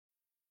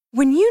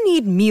When you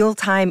need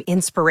mealtime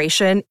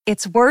inspiration,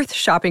 it's worth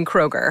shopping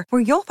Kroger,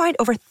 where you'll find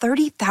over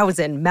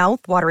 30,000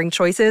 mouth-watering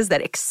choices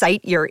that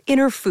excite your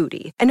inner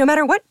foodie. And no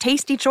matter what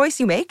tasty choice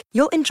you make,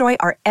 you'll enjoy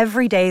our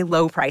everyday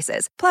low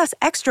prices, plus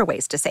extra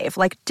ways to save,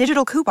 like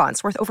digital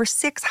coupons worth over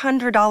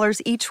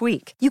 $600 each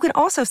week. You can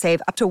also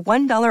save up to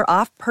 $1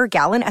 off per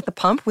gallon at the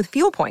pump with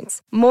fuel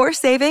points. More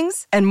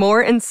savings and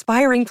more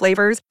inspiring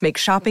flavors make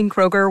shopping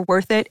Kroger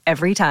worth it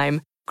every time.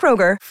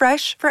 Kroger,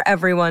 fresh for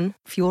everyone.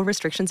 Fuel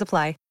restrictions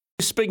apply.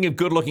 Speaking of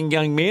good-looking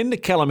young men,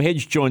 Callum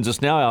Hedge joins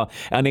us now,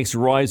 our next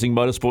rising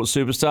motorsport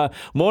superstar.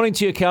 Morning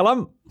to you,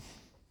 Callum.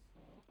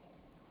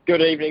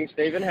 Good evening,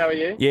 Stephen. How are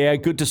you? Yeah,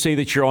 good to see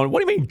that you're on.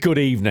 What do you mean, good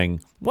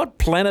evening? What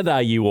planet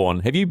are you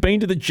on? Have you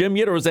been to the gym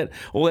yet, or is that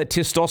all that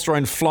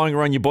testosterone flying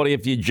around your body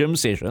after your gym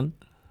session?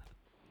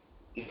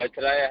 No,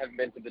 today I haven't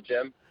been to the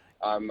gym.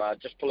 I'm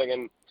just pulling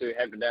into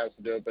Hampton Downs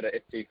to do a bit of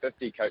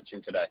FT50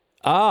 coaching today.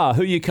 Ah,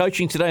 who are you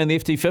coaching today in the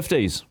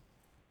FT50s?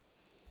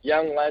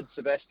 Young lad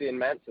Sebastian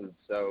Manson.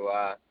 So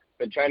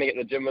been training at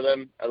the gym with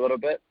him a little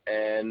bit,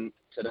 and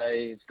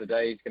today is the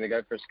day he's going to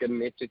go for a skid in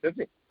the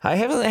FT50. Hey,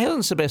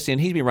 hasn't Sebastian,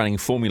 he's been running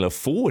Formula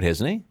Ford,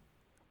 hasn't he?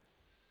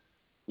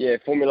 Yeah,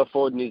 Formula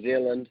Ford New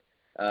Zealand.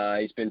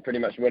 He's been pretty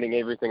much winning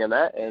everything in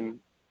that and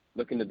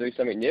looking to do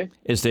something new.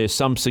 Is there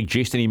some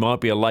suggestion he might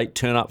be a late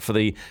turn-up for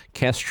the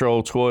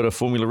Castrol Toyota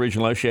Formula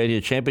Regional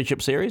Oceania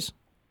Championship Series?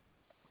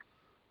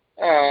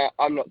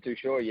 I'm not too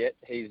sure yet.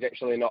 He's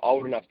actually not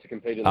old enough to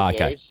compete in the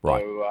series.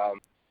 Right. So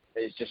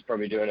he's just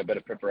probably doing a bit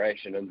of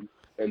preparation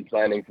and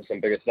planning for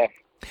some bigger stuff.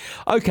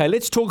 Okay,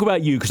 let's talk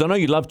about you, because I know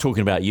you love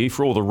talking about you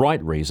for all the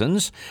right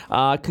reasons.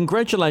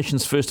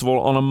 Congratulations, first of all,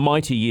 on a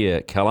mighty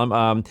year,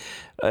 Callum.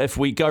 If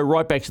we go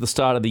right back to the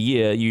start of the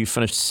year, you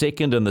finished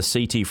second in the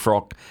CT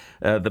Frock,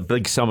 the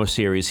big summer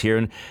series here,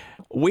 and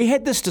we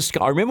had this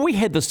I remember we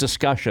had this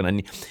discussion,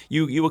 and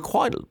you were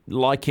quite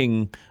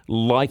liking,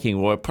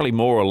 or probably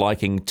more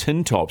liking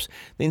tin tops.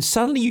 Then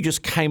suddenly you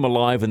just came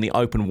alive in the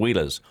open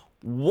wheelers.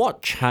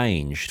 What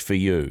changed for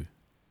you?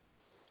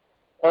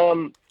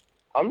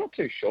 I'm not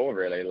too sure,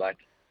 really. Like,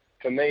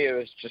 for me, it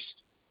was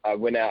just I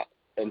went out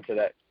into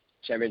that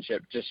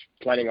championship just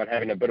planning on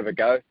having a bit of a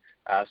go,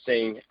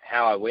 seeing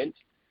how I went,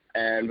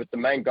 and with the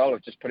main goal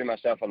of just putting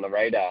myself on the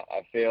radar.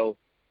 I feel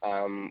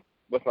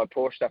with my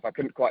Porsche stuff, I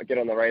couldn't quite get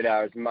on the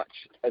radar as much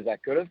as I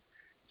could have,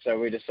 so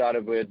we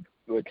decided we'd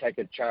take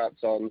a chance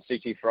on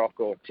CT Frock,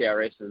 or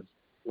TRS as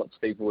lots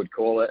of people would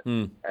call it,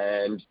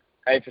 and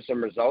aim for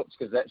some results,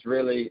 because that's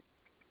really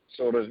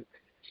sort of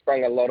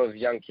sprung a lot of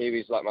young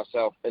Kiwis like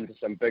myself into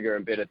some bigger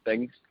and better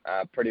things.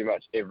 Pretty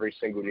much every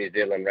single New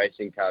Zealand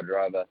racing car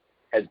driver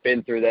has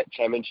been through that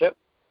championship,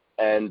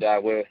 and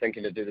we were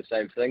thinking to do the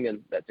same thing,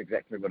 and that's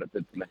exactly what it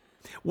did for me.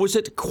 Was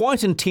it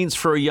quite intense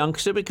for a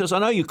youngster? Because I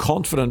know you're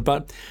confident,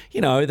 but,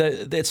 you know,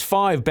 that's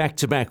 5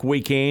 back-to-back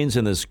weekends,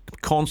 and there's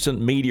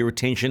constant media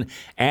attention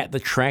at the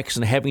tracks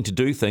and having to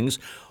do things.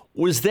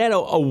 Was that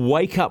a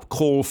wake-up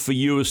call for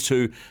you as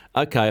to,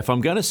 okay, if I'm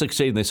going to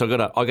succeed in this, I've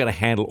got to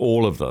handle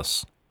all of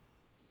this?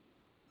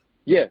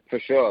 Yeah, for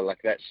sure. Like,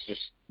 that's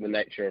just the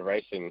nature of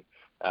racing.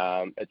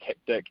 It's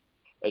hectic,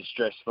 it's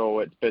stressful,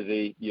 it's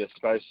busy. You're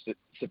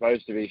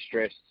supposed to be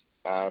stressed.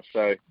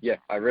 So yeah,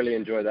 I really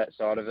enjoy that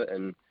side of it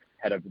and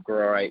had a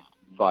great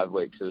 5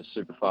 weeks. It was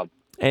super fun.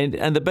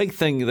 And the big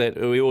thing that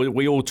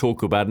we all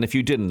talk about, and if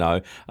you didn't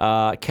know,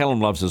 Callum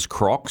loves his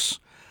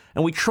Crocs,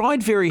 and we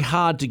tried very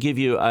hard to get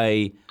you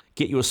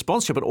a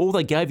sponsor, but all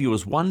they gave you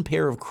was one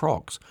pair of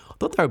Crocs. I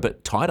thought they were a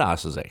bit tight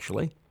asses,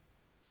 actually.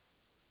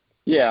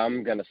 Yeah,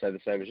 I'm going to say the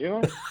same as you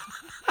are.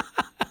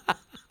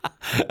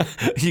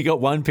 You got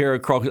one pair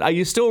of Crocs. Are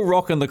you still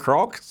rocking the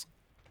Crocs?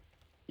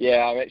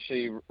 Yeah, I'm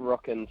actually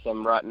rocking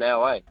some right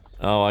now, eh?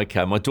 Oh,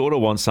 okay. My daughter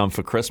wants some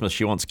for Christmas.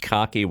 She wants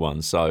khaki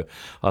ones, so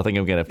I think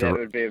I'm going to have to... That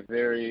would be a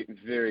very,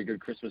 very good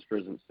Christmas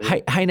present,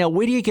 Steve. Hey, now,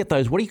 where do you get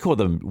those? What do you call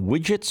them?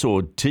 Widgets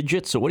or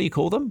digits, or what do you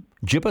call them?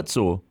 Gibbets,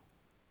 or...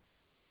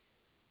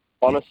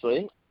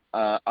 Honestly,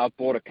 I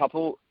bought a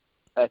couple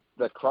at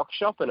the Croc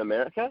shop in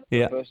America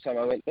the first time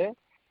I went there.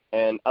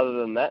 And other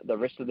than that, the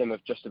rest of them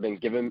have just been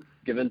given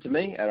to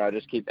me, and I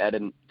just keep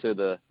adding to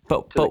the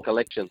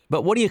collection.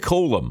 But what do you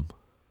call them?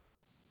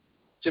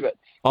 Gibbets.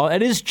 Oh,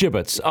 it is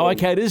gibbets. Oh,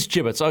 okay, it is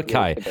gibbets.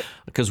 Okay,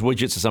 because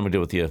widgets are something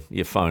to do with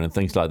your phone and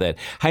things like that.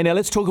 Hey, now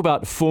let's talk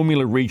about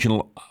Formula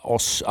Regional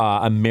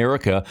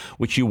America,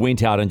 which you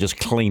went out and just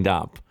cleaned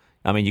up.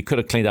 I mean, you could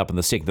have cleaned up in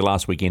the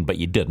last weekend, but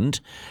you didn't.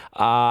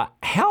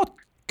 How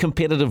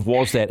competitive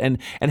was that,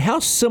 and how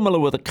similar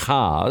were the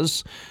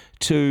cars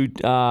to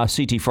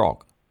CT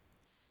Frock?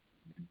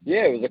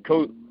 Yeah, it was a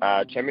cool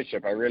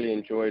championship. I really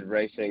enjoyed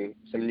racing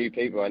some new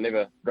people. I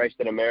never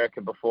raced in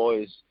America before. It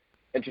was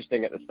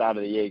interesting at the start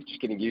of the year, just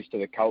getting used to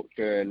the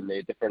culture and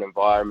the different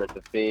environment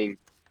of being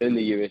in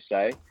the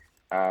USA.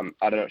 I'm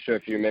not sure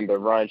if you remember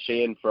Ryan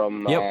Sheehan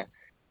from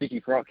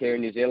CT Frock here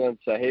in New Zealand.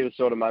 So he was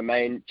sort of my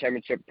main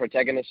championship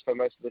protagonist for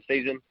most of the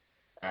season.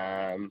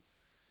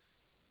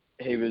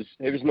 He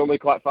was normally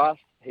quite fast.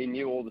 He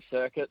knew all the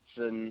circuits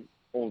and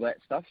all that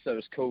stuff. So it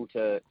was cool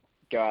to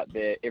go out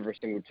there every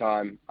single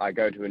time I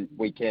go to a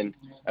weekend,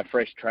 a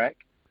fresh track,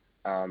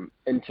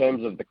 In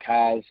terms of the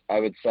cars, I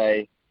would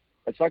say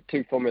it's like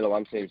two Formula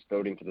One teams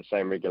building to the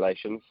same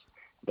regulations.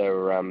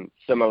 They're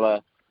similar,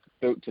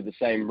 built to the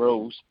same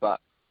rules, but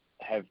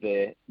have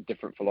their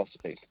different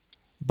philosophies.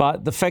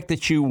 But the fact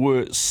that you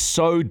were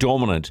so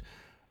dominant,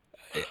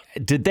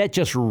 did that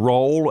just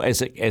roll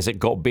as it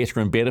got better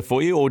and better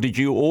for you, or did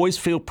you always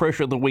feel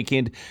pressure at the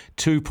weekend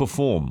to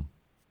perform?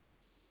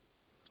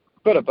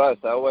 Bit of both.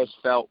 I always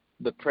felt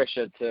the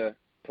pressure to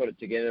put it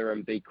together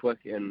and be quick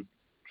and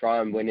try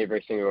and win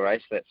every single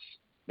race.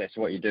 That's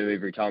what you do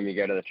every time you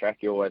go to the track.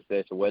 You're always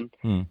there to win.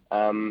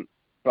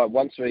 But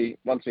once we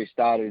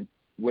started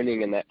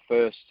winning in that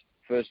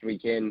first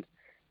weekend,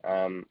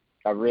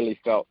 I really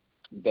felt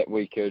that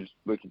we could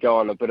go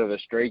on a bit of a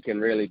streak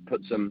and really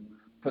put some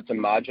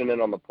margin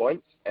in on the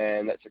points,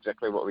 and that's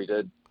exactly what we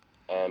did.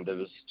 And it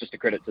was just a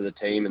credit to the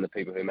team and the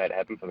people who made it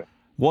happen for me.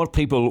 What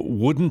people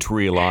wouldn't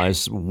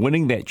realise,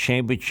 winning that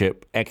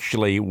championship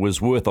actually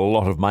was worth a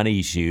lot of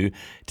money to you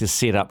to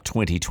set up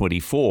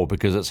 2024,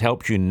 because it's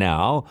helped you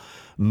now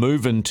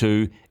move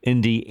into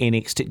Indy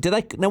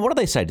NXT. Now, what do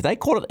they say? Do they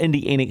call it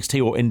Indy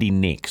NXT or Indy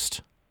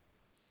Next?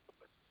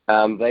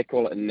 They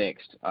call it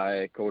Next.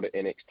 I called it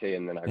NXT,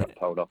 and then I got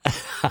told off.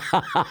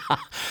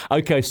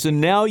 Okay, so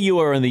now you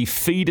are in the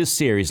feeder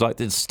series, like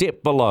the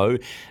step below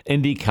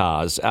Indy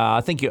cars. I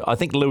think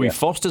Louis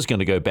Foster's going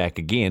to go back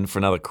again for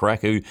another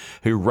crack, who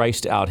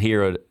raced out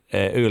here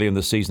early in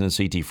the season in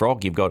CT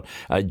Frog. You've got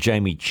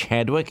Jamie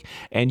Chadwick,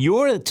 and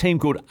you're at a team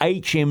called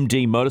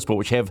HMD Motorsport,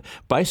 which have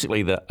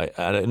basically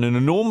an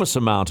enormous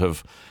amount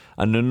of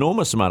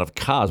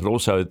cars, but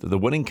also the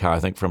winning car,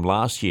 I think, from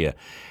last year.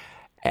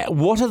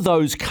 What are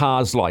those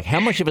cars like? How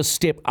much of a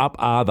step up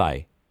are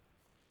they?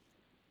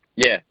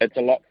 Yeah, it's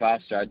a lot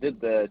faster. I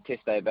did the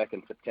test day back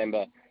in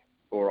September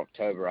or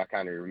October. I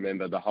can't even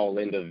remember. The whole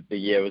end of the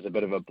year was a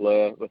bit of a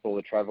blur with all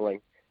the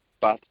travelling,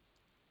 but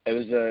it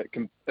was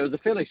a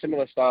fairly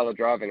similar style of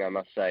driving, I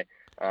must say.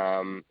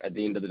 At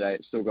the end of the day,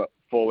 it's still got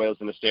four wheels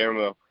and a steering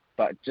wheel,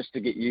 but just to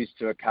get used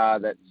to a car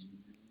that's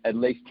at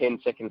least 10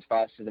 seconds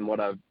faster than what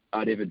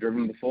I'd ever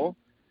driven before.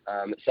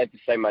 It's safe to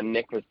say my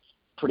neck was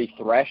pretty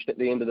thrashed at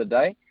the end of the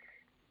day,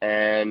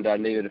 and I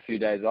needed a few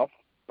days off,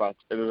 but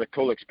it was a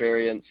cool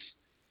experience.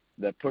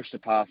 The push to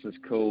pass is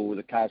cool.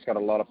 The car's got a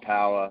lot of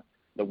power.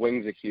 The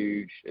wings are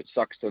huge. It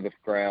sucks to the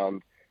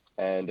ground,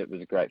 and it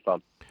was great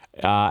fun.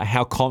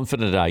 How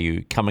confident are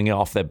you coming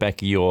off the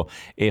back of your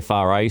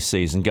FRA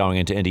season going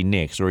into Indy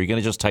Next, or are you going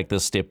to just take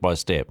this step by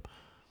step?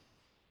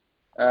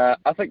 I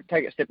think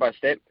take it step by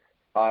step.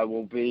 I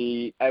will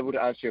be able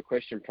to answer your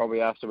question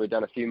probably after we've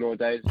done a few more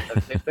days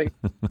of testing,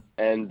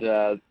 and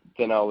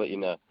then I'll let you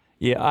know.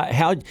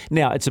 Yeah.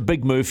 Now it's a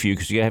big move for you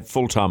because you have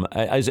full-time.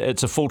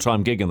 It's a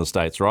full-time gig in the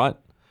States, right?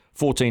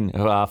 14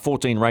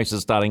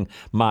 races starting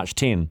March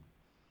 10.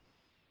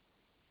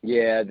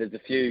 Yeah,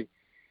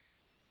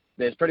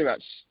 there's pretty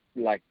much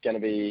like going to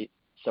be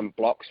some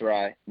blocks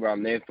where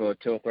I'm there for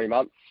 2 or 3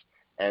 months,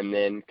 and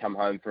then come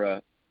home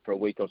for a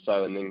week or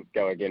so, and then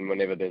go again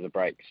whenever there's a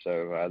break.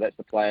 So that's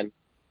the plan.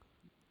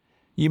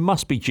 You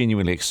must be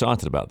genuinely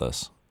excited about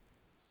this.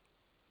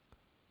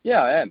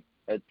 Yeah, I am.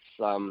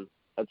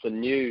 It's a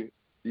new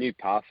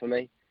path for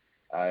me.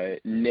 I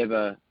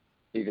never,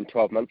 even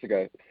 12 months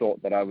ago,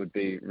 thought that I would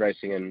be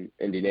racing in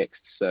Indy Next.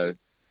 So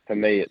for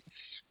me, it's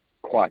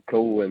quite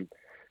cool and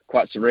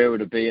quite surreal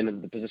to be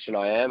in the position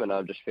I am, and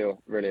I just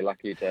feel really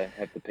lucky to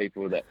have the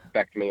people that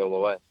backed me all the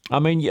way. I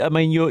mean,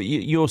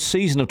 your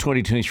season of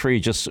 2023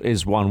 just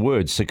is one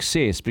word: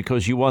 success,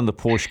 because you won the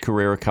Porsche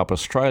Carrera Cup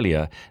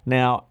Australia.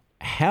 Now,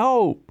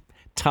 how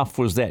tough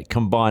was that,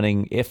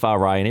 combining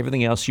FRA and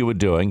everything else you were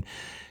doing,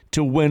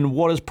 to win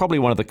what is probably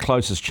one of the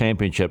closest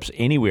championships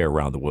anywhere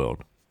around the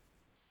world?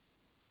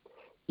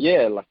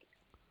 Yeah,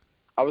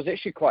 I was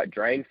actually quite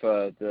drained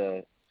for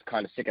the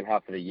kind of second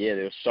half of the year.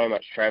 There was so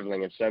much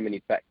traveling and so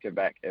many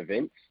back-to-back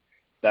events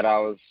that I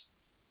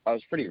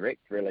was pretty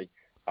wrecked, really.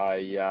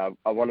 I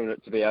wanted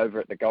it to be over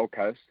at the Gold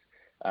Coast,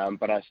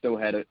 but I still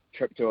had a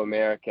trip to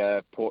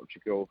America,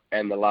 Portugal,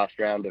 and the last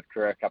round of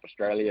Carrera Cup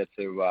Australia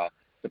to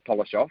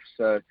polish off.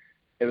 So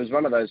it was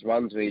one of those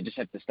ones where you just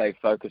have to stay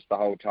focused the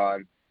whole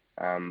time.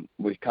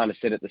 We kind of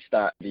said at the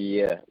start of the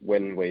year,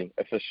 when we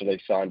officially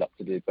signed up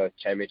to do both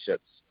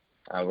championships,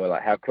 we're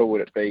like, how cool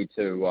would it be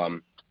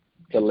to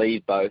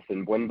lead both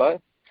and win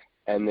both?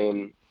 And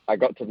then I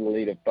got to the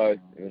lead of both.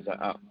 It was like,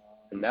 oh,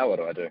 and now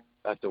what do?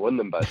 I have to win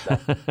them both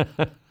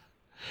now.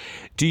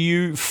 Do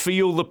you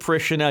feel the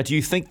pressure now? Do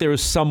you think there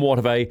is somewhat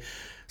of a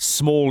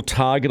small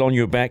target on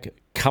your back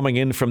coming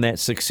in from that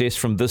success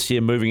from this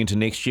year moving into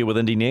next year with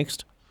Indy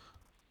Next?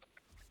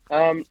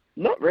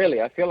 Not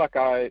really. I feel like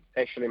I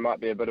actually might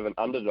be a bit of an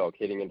underdog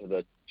heading into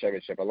the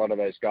championship. A lot of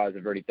those guys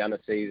have already done a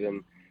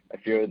season. A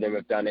few of them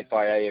have done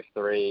FIA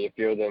F3. A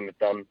few of them have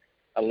done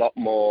a lot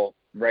more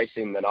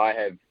racing than I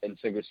have in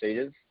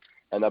single-seaters.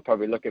 And they'll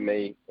probably look at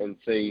me and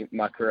see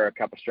my Carrera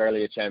Cup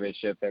Australia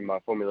Championship and my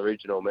Formula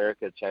Regional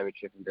America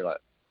Championship and be like,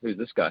 who's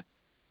this guy?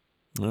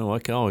 Oh,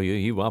 okay. Oh,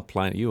 you are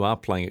playing. You are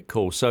playing it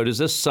cool. So, does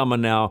this summer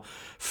now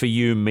for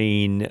you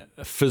mean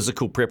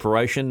physical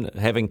preparation,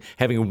 having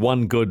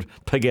one good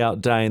pig out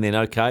day, and then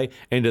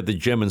into the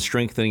gym and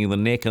strengthening the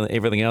neck and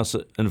everything else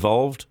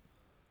involved?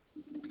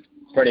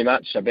 Pretty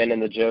much. I've been in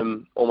the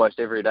gym almost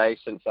every day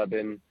since I've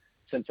been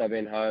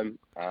home.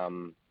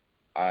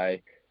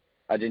 I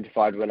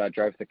identified when I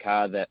drove the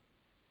car that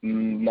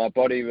my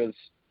body was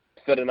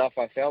fit enough,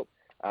 I felt,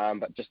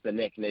 but just the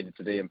neck needed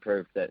to be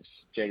improved. That's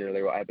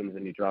generally what happens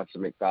when you drive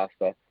something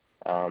faster.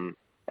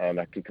 And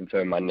I can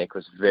confirm my neck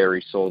was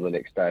very sore the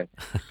next day.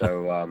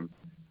 So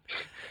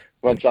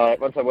once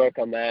I work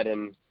on that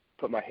and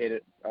put my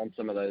head on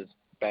some of those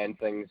band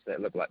things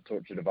that look like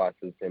torture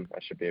devices, then I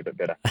should be a bit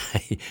better.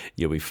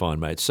 You'll be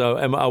fine, mate. So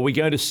are we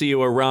going to see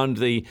you around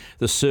the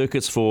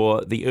circuits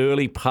for the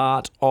early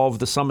part of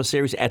the Summer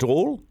Series at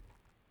all?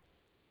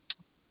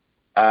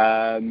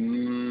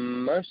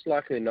 Most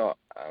likely not.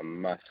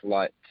 My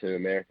flight to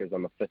America is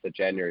on the 5th of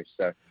January,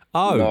 so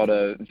Oh. not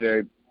a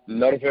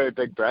very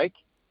big break,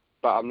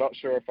 but I'm not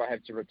sure if I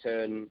have to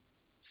return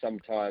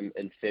sometime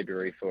in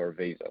February for a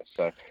visa.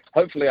 So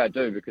hopefully I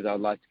do, because I'd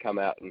like to come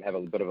out and have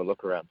a bit of a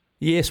look around.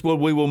 Yes, well,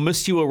 we will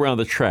miss you around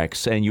the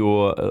tracks and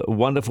your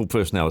wonderful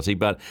personality,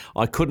 but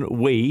the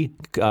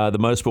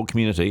Motorsport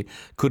community,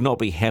 could not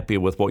be happier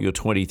with what your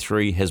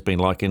 23 has been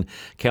like. And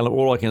Callum,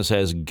 all I can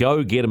say is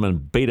go get him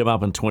and beat him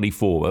up in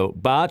 24.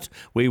 But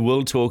we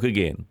will talk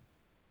again.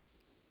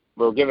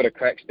 We'll give it a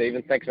crack,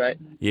 Stephen. Thanks, mate.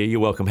 Yeah, you're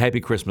welcome. Happy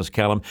Christmas,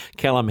 Callum.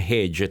 Callum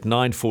Hedge at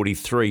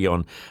 9:43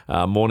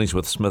 on Mornings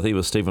with Smithy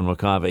with Stephen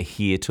McIver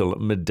here till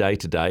midday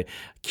today.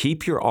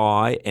 Keep your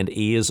eye and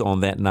ears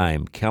on that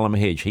name, Callum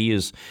Hedge. He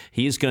is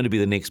going to be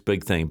the next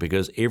big thing,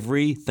 because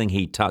everything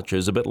he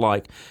touches, a bit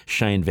like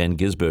Shane van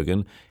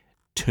Gisbergen,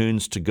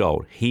 turns to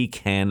gold. He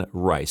can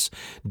race.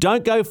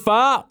 Don't go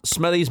far.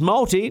 Smithy's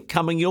Multi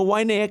coming your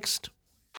way next.